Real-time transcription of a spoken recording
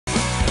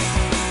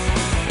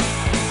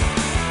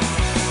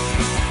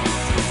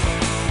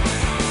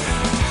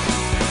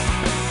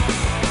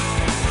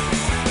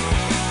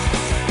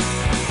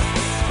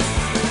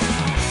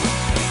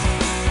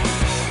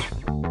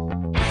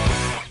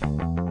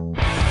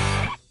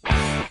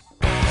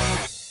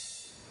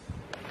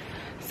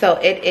So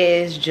it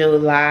is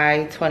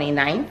July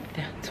 29th,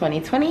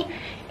 2020,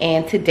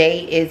 and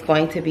today is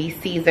going to be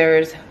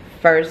Caesar's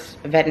first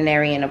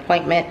veterinarian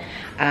appointment.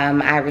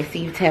 I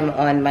received him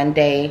on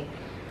Monday,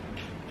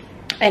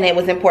 and it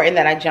was important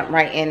that I jump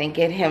right in and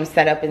get him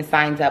set up and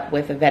signed up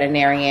with a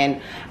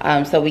veterinarian,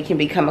 so we can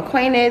become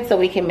acquainted, so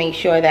we can make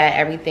sure that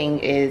everything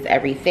is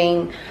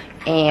everything,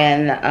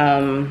 and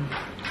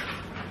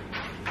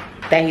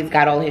that he's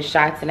got all his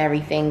shots and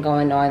everything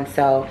going on.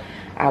 So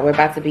we're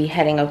about to be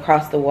heading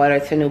across the water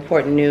to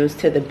Newport News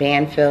to the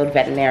Banfield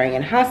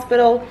Veterinarian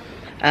Hospital,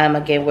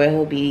 again, where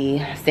he'll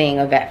be seeing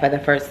a vet for the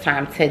first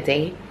time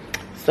today.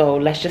 So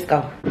let's just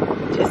go.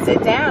 Just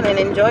sit down and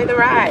enjoy the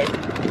ride.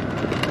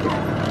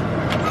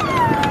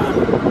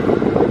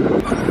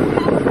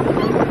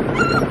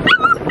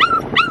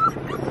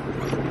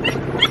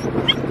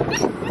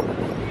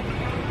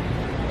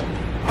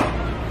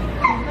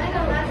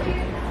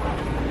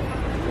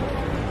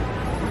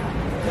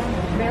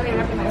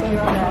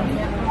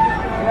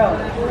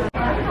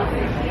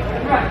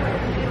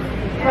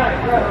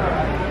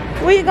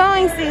 Where you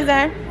going,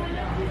 Caesar?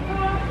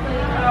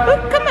 Oh,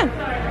 come on.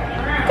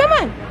 Come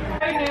on.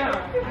 Hey,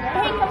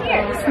 come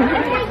here.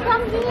 Hey,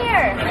 come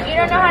here. You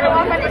don't know how to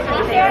walk on this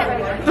leash yet?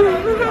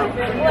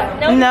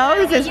 No,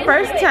 it's his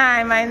first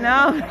time, I know.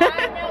 I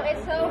know,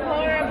 it's so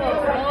horrible.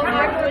 Oh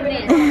my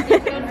goodness.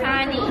 It's so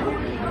tiny.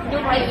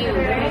 Look at you.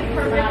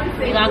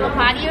 You got a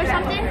potty or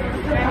something?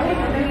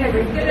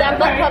 You got a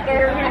butt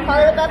pucker. I call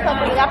it a butt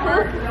pucker. You got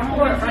poop?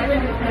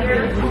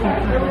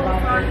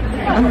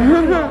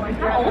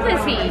 How old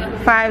is he?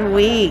 5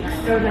 weeks.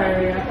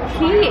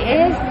 He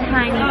is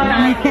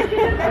tiny.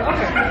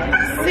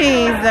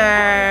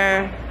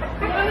 Caesar.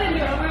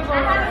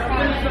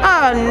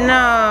 Oh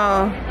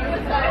no.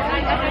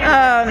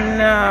 Oh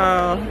no.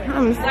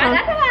 I'm so... Wow,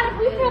 that's a lot of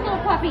food for a little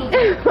puppy.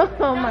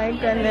 Oh my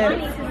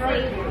goodness.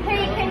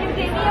 Hey, can you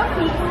give me a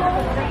people?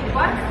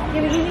 What?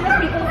 Can you give me the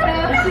people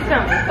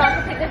stuff? So I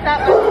can pick this up.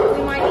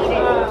 We might eat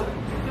it.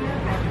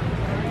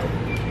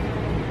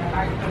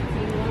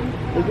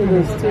 Look at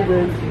those two,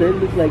 they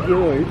look like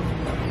yours.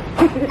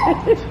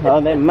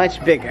 Oh, they're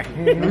much bigger.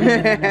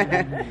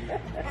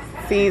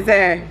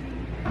 Caesar.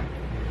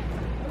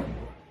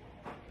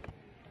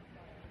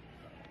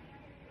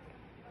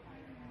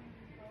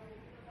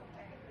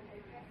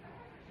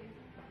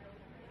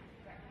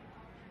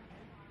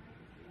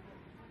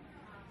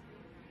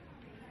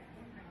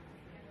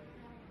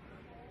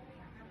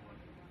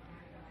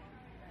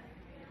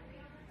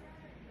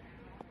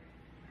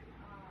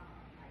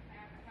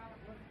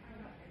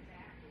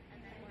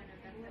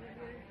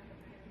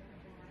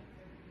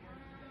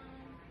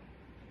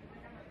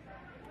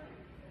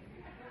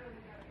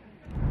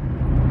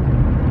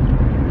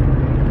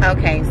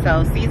 Okay,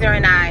 so Caesar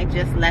and I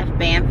just left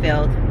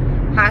Banfield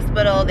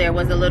Hospital. There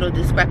was a little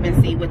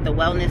discrepancy with the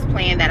wellness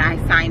plan that I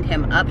signed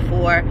him up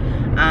for.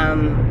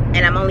 And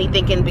I'm only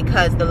thinking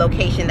because the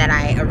location that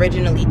I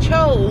originally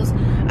chose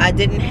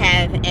didn't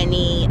have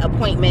any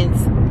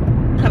appointments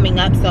coming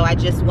up, so I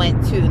just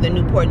went to the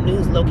Newport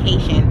News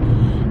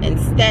location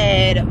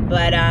instead.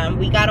 But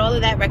we got all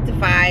of that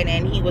rectified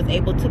and he was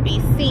able to be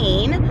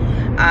seen.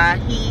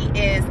 He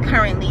is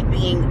currently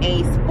being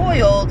a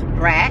spoiled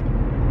brat.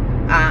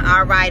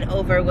 Our ride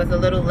over was a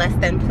little less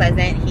than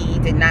pleasant. He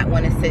did not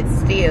want to sit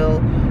still,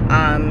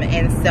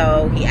 and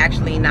so he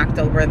actually knocked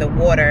over the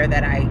water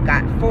that I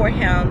got for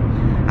him.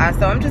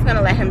 So I'm just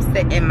gonna let him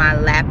sit in my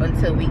lap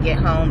until we get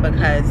home,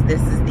 because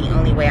this is the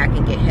only way I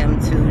can get him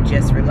to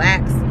just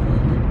relax.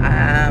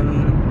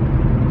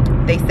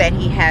 They said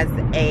he has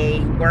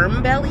a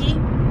worm belly,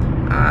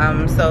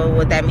 so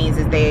what that means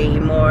is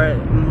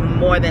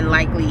more than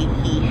likely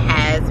he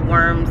has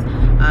worms,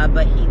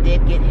 but he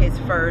did get his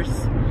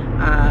first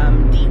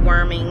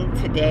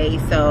deworming today,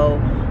 so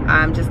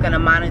I'm just gonna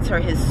monitor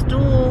his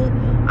stool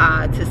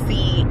to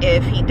see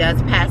if he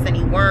does pass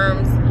any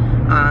worms.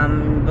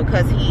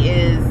 Because he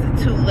is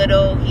too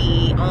little,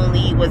 he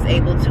only was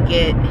able to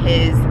get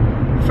his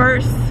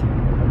first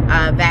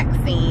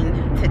vaccine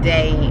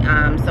today,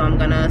 so I'm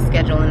gonna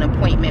schedule an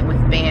appointment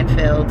with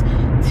Banfield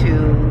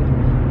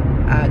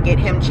to get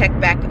him checked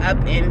back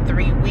up in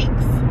 3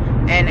 weeks,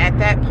 and at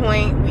that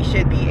point we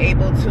should be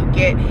able to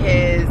get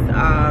his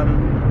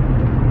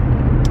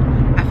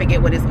I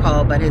forget what it's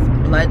called, but his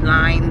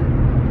bloodline.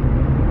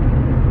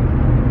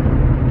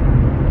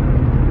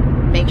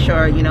 Make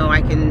sure, you know,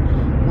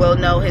 we'll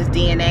know his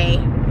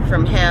DNA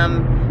from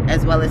him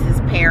as well as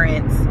his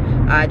parents.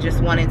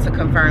 Just wanted to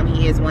confirm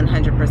he is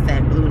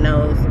 100% blue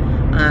nose.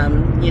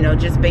 You know,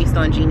 just based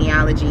on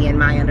genealogy and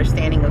my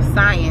understanding of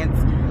science,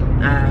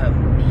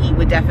 he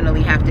would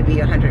definitely have to be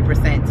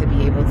 100% to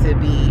be able to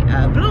be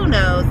blue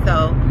nose.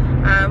 So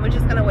we're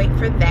just gonna wait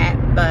for that.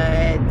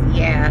 But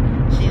yeah,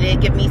 she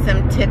did give me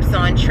some tips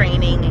on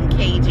training and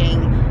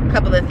caging, a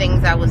couple of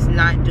things I was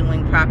not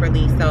doing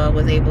properly, so I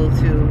was able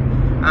to,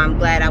 I'm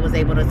glad I was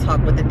able to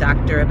talk with the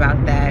doctor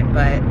about that.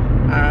 But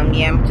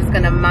yeah, I'm just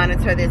gonna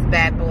monitor this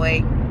bad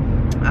boy,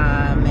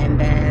 and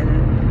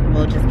then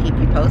we'll just keep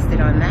you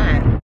posted on that.